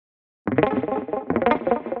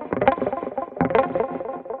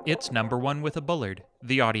It's Number One with a Bullard,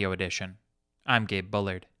 the audio edition. I'm Gabe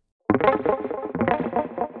Bullard.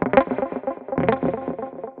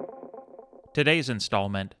 Today's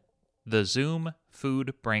installment, The Zoom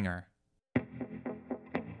Food Bringer.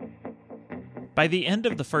 By the end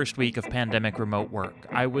of the first week of pandemic remote work,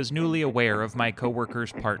 I was newly aware of my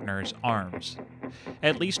coworkers' partners' arms.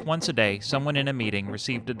 At least once a day, someone in a meeting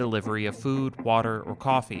received a delivery of food, water, or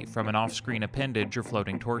coffee from an off-screen appendage or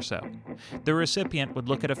floating torso. The recipient would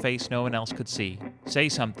look at a face no one else could see, say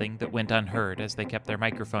something that went unheard as they kept their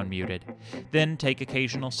microphone muted, then take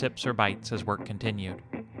occasional sips or bites as work continued.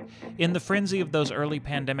 In the frenzy of those early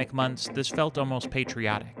pandemic months, this felt almost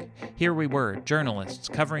patriotic. Here we were, journalists,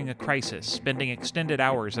 covering a crisis, spending extended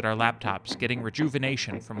hours at our laptops, getting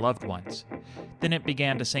rejuvenation from loved ones. Then it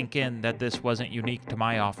began to sink in that this wasn't unique to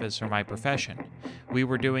my office or my profession. We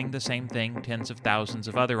were doing the same thing tens of thousands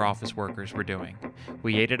of other office workers were doing.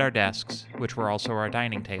 We ate at our desks, which were also our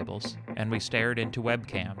dining tables, and we stared into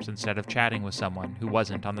webcams instead of chatting with someone who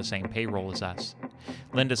wasn't on the same payroll as us.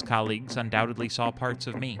 Linda's colleagues undoubtedly saw parts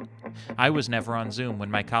of me. I was never on Zoom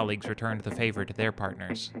when my colleagues returned the favor to their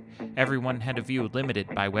partners. Everyone had a view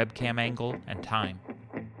limited by webcam angle and time.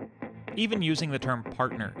 Even using the term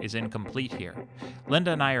partner is incomplete here.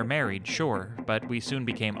 Linda and I are married, sure, but we soon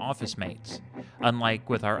became office mates. Unlike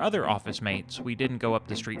with our other office mates, we didn't go up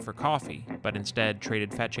the street for coffee, but instead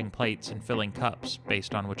traded fetching plates and filling cups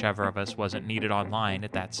based on whichever of us wasn't needed online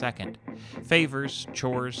at that second. Favors,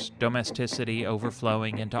 chores, domesticity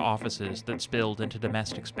overflowing into offices that spilled into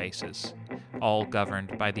domestic spaces, all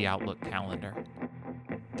governed by the Outlook calendar.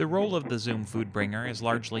 The role of the Zoom food bringer is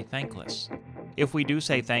largely thankless. If we do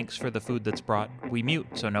say thanks for the food that's brought, we mute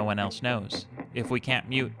so no one else knows. If we can't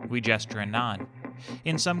mute, we gesture and nod.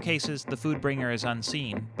 In some cases, the food bringer is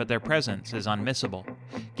unseen, but their presence is unmissable,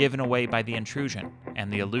 given away by the intrusion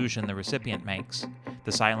and the illusion the recipient makes,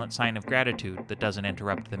 the silent sign of gratitude that doesn't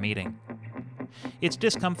interrupt the meeting. It's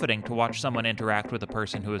discomforting to watch someone interact with a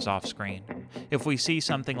person who is off-screen. If we see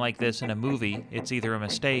something like this in a movie, it's either a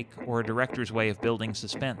mistake or a director's way of building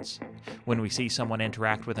suspense. When we see someone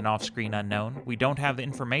interact with an off-screen unknown, we don't have the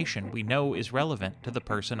information we know is relevant to the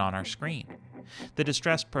person on our screen. The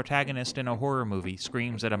distressed protagonist in a horror movie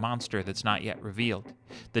screams at a monster that's not yet revealed.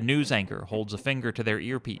 The news anchor holds a finger to their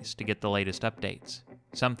earpiece to get the latest updates.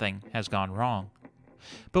 Something has gone wrong.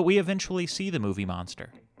 But we eventually see the movie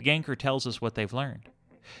monster. The anchor tells us what they've learned.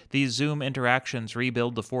 These Zoom interactions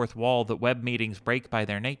rebuild the fourth wall that web meetings break by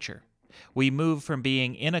their nature. We move from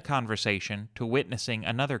being in a conversation to witnessing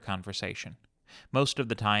another conversation. Most of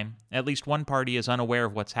the time, at least one party is unaware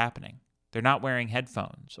of what's happening. They're not wearing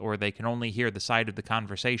headphones, or they can only hear the side of the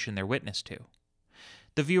conversation they're witness to.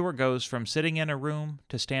 The viewer goes from sitting in a room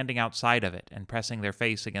to standing outside of it and pressing their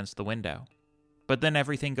face against the window. But then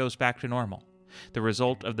everything goes back to normal. The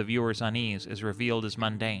result of the viewer's unease is revealed as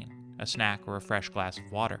mundane, a snack or a fresh glass of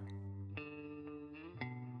water.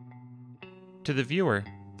 To the viewer,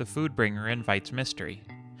 the food bringer invites mystery.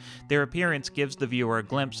 Their appearance gives the viewer a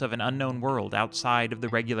glimpse of an unknown world outside of the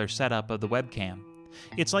regular setup of the webcam.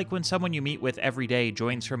 It's like when someone you meet with every day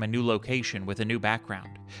joins from a new location with a new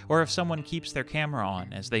background, or if someone keeps their camera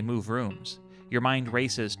on as they move rooms. Your mind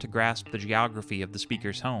races to grasp the geography of the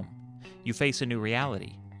speaker's home. You face a new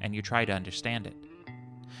reality, and you try to understand it.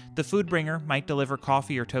 The food bringer might deliver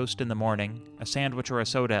coffee or toast in the morning, a sandwich or a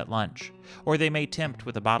soda at lunch, or they may tempt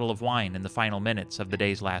with a bottle of wine in the final minutes of the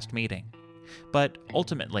day's last meeting. But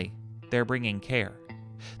ultimately, they're bringing care.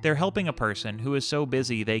 They're helping a person who is so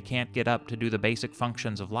busy they can't get up to do the basic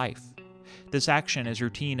functions of life. This action is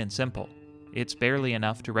routine and simple. It's barely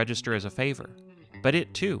enough to register as a favor, but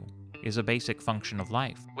it, too, is a basic function of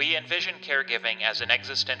life. We envision caregiving as an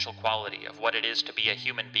existential quality of what it is to be a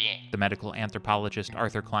human being, the medical anthropologist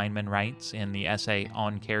Arthur Kleinman writes in the essay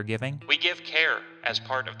On Caregiving. We give care as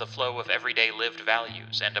part of the flow of everyday lived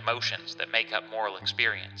values and emotions that make up moral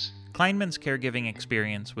experience. Kleinman's caregiving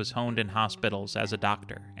experience was honed in hospitals as a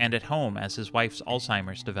doctor and at home as his wife's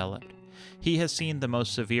Alzheimer's developed. He has seen the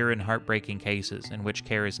most severe and heartbreaking cases in which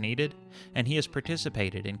care is needed, and he has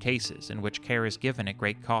participated in cases in which care is given at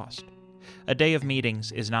great cost. A day of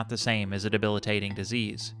meetings is not the same as a debilitating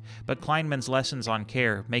disease, but Kleinman's lessons on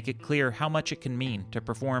care make it clear how much it can mean to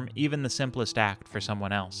perform even the simplest act for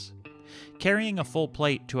someone else. Carrying a full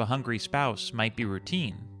plate to a hungry spouse might be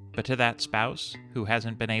routine, but to that spouse, who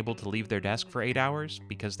hasn't been able to leave their desk for 8 hours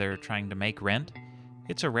because they're trying to make rent,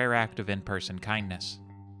 it's a rare act of in-person kindness.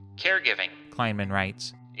 Caregiving, Kleinman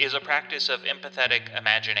writes, is a practice of empathetic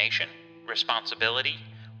imagination, responsibility,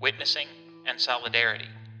 witnessing, and solidarity.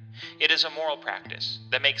 It is a moral practice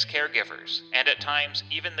that makes caregivers, and at times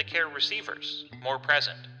even the care receivers, more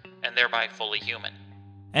present, and thereby fully human.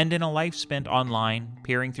 And in a life spent online,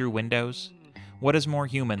 peering through windows, what is more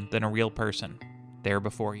human than a real person there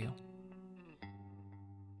before you?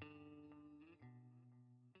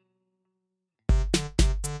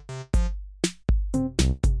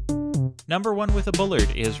 Number One with a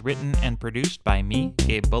Bullard is written and produced by me,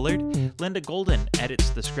 Gabe Bullard. Linda Golden edits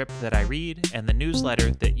the script that I read and the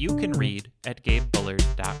newsletter that you can read at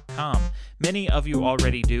gabebullard.com. Many of you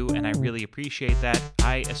already do, and I really appreciate that.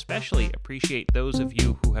 I especially appreciate those of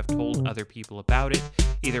you who have told other people about it,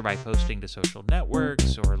 either by posting to social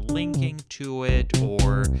networks or linking to it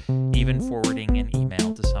or even forwarding an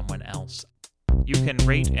email to someone else. You can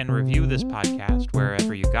rate and review this podcast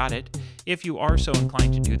wherever you got it. If you are so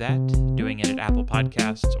inclined to do that, doing it at Apple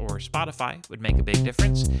Podcasts or Spotify would make a big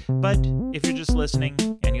difference. But if you're just listening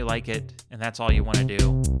and you like it and that's all you want to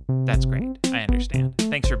do, that's great. I understand.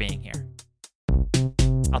 Thanks for being here.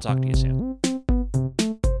 I'll talk to you soon.